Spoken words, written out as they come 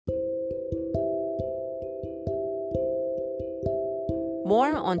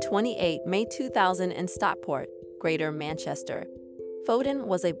Born on 28 May 2000 in Stockport, Greater Manchester, Foden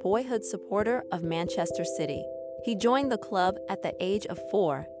was a boyhood supporter of Manchester City. He joined the club at the age of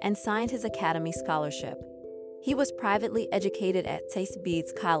 4 and signed his academy scholarship. He was privately educated at St.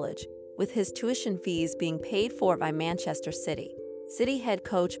 Bede's College, with his tuition fees being paid for by Manchester City. City head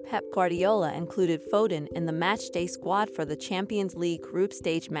coach Pep Guardiola included Foden in the matchday squad for the Champions League group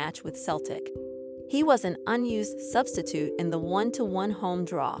stage match with Celtic. He was an unused substitute in the 1-1 home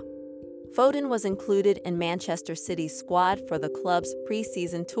draw. Foden was included in Manchester City's squad for the club's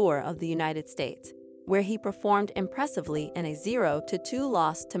pre-season tour of the United States, where he performed impressively in a 0-2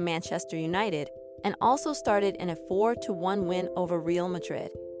 loss to Manchester United and also started in a 4-1 win over Real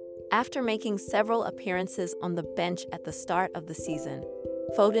Madrid. After making several appearances on the bench at the start of the season,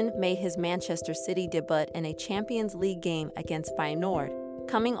 Foden made his Manchester City debut in a Champions League game against Feyenoord,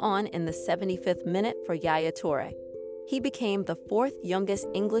 coming on in the 75th minute for Yaya Toure. He became the fourth youngest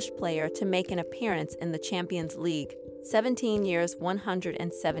English player to make an appearance in the Champions League, 17 years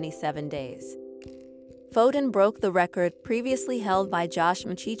 177 days. Foden broke the record previously held by Josh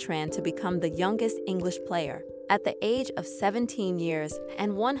Machitran to become the youngest English player, at the age of 17 years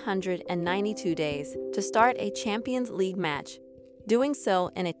and 192 days, to start a Champions League match, doing so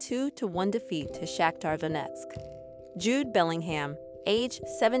in a 2-1 defeat to Shakhtar Donetsk. Jude Bellingham, age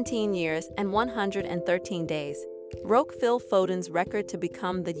 17 years and 113 days, broke Phil Foden's record to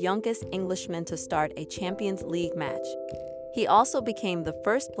become the youngest Englishman to start a Champions League match. He also became the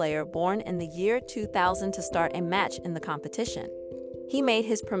first player born in the year 2000 to start a match in the competition. He made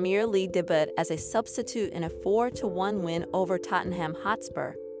his Premier League debut as a substitute in a 4-1 win over Tottenham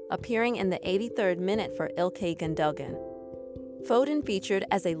Hotspur, appearing in the 83rd minute for Ilkay Gundogan. Foden featured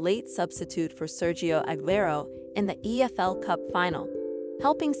as a late substitute for Sergio Aguero in the EFL Cup final,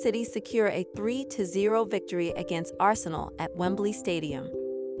 helping City secure a 3-0 victory against Arsenal at Wembley Stadium.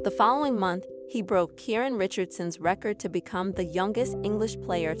 The following month, he broke Kieran Richardson's record to become the youngest English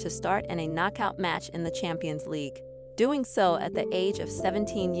player to start in a knockout match in the Champions League, doing so at the age of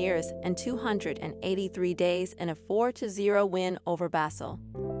 17 years and 283 days in a 4-0 win over Basel.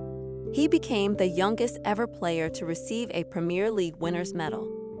 He became the youngest ever player to receive a Premier League winner's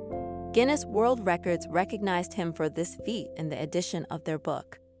medal. Guinness World Records recognized him for this feat in the edition of their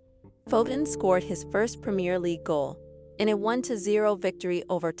book. Foden scored his first Premier League goal in a 1-0 victory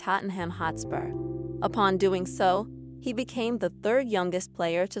over Tottenham Hotspur. Upon doing so, he became the third youngest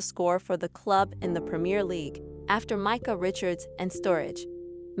player to score for the club in the Premier League, after Micah Richards and Sturridge.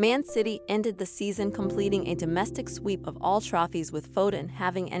 Man City ended the season completing a domestic sweep of all trophies, with Foden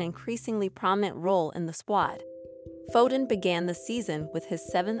having an increasingly prominent role in the squad. Foden began the season with his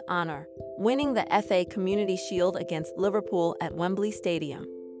seventh honour, winning the FA Community Shield against Liverpool at Wembley Stadium.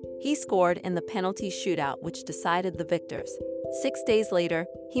 He scored in the penalty shootout which decided the victors. 6 days later,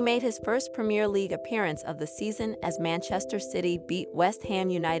 he made his first Premier League appearance of the season as Manchester City beat West Ham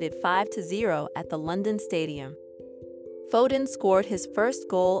United 5-0 at the London Stadium. Foden scored his first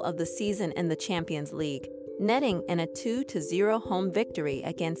goal of the season in the Champions League, netting in a 2-0 home victory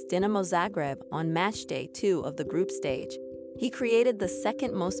against Dinamo Zagreb on matchday 2 of the group stage. He created the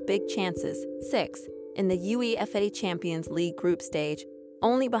second most big chances, 6, in the UEFA Champions League group stage,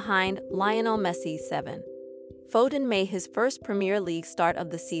 only behind Lionel Messi, 7. Foden made his first Premier League start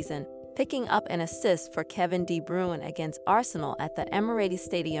of the season, picking up an assist for Kevin De Bruyne against Arsenal at the Emirates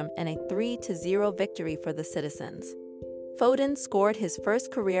Stadium in a 3-0 victory for the citizens. Foden scored his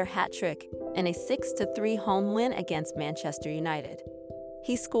first career hat-trick in a 6-3 home win against Manchester United.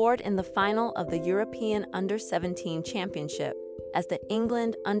 He scored in the final of the European Under-17 Championship as the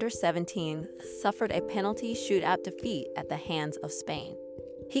England Under-17 suffered a penalty shootout defeat at the hands of Spain.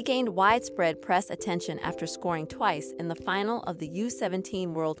 He gained widespread press attention after scoring twice in the final of the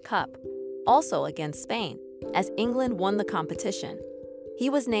U17 World Cup, also against Spain, as England won the competition. He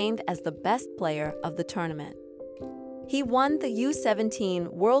was named as the best player of the tournament. He won the U17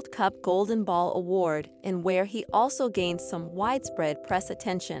 World Cup Golden Ball Award, in where he also gained some widespread press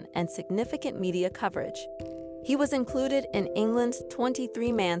attention and significant media coverage. He was included in England's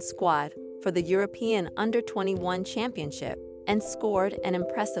 23-man squad for the European Under-21 Championship and scored an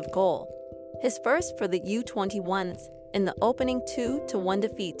impressive goal, his first for the U21s, in the opening 2-1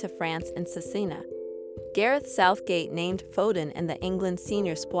 defeat to France in Cesena. Gareth Southgate named Foden in the England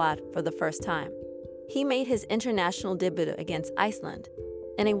senior squad for the first time. He made his international debut against Iceland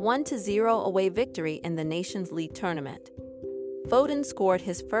in a 1-0 away victory in the Nations League tournament. Foden scored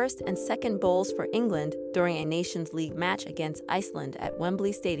his first and second goals for England during a Nations League match against Iceland at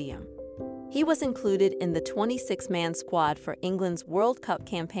Wembley Stadium. He was included in the 26-man squad for England's World Cup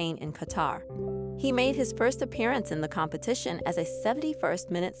campaign in Qatar. He made his first appearance in the competition as a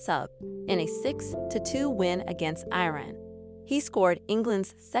 71st-minute sub in a 6-2 win against Iran. He scored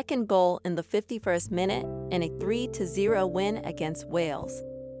England's second goal in the 51st minute in a 3-0 win against Wales.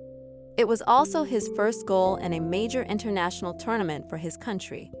 It was also his first goal in a major international tournament for his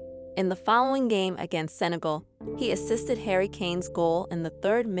country. In the following game against Senegal, he assisted Harry Kane's goal in the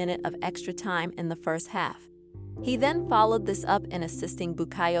 3rd minute of extra time in the first half. He then followed this up in assisting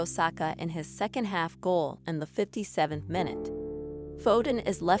Bukayo Saka in his second-half goal in the 57th minute. Foden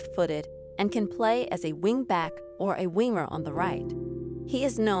is left-footed and can play as a wing-back or a winger on the right. He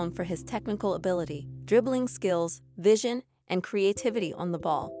is known for his technical ability, dribbling skills, vision, and creativity on the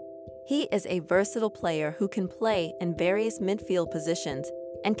ball. He is a versatile player who can play in various midfield positions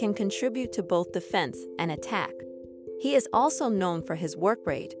and can contribute to both defense and attack. He is also known for his work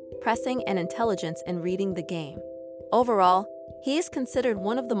rate, pressing, and intelligence in reading the game. Overall, he is considered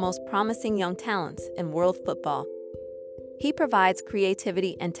one of the most promising young talents in world football. He provides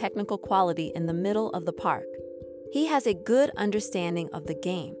creativity and technical quality in the middle of the park. He has a good understanding of the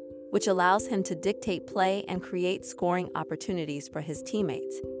game, which allows him to dictate play and create scoring opportunities for his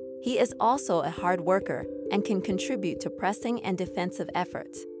teammates. He is also a hard worker and can contribute to pressing and defensive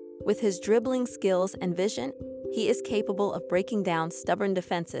efforts. With his dribbling skills and vision, he is capable of breaking down stubborn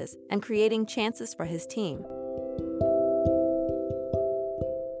defenses and creating chances for his team.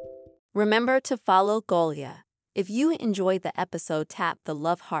 Remember to follow Golia. If you enjoyed the episode, tap the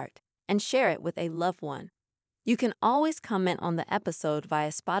love heart and share it with a loved one. You can always comment on the episode via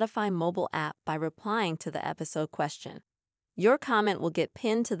Spotify mobile app by replying to the episode question. Your comment will get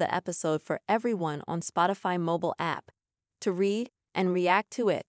pinned to the episode for everyone on Spotify mobile app to read and react to it.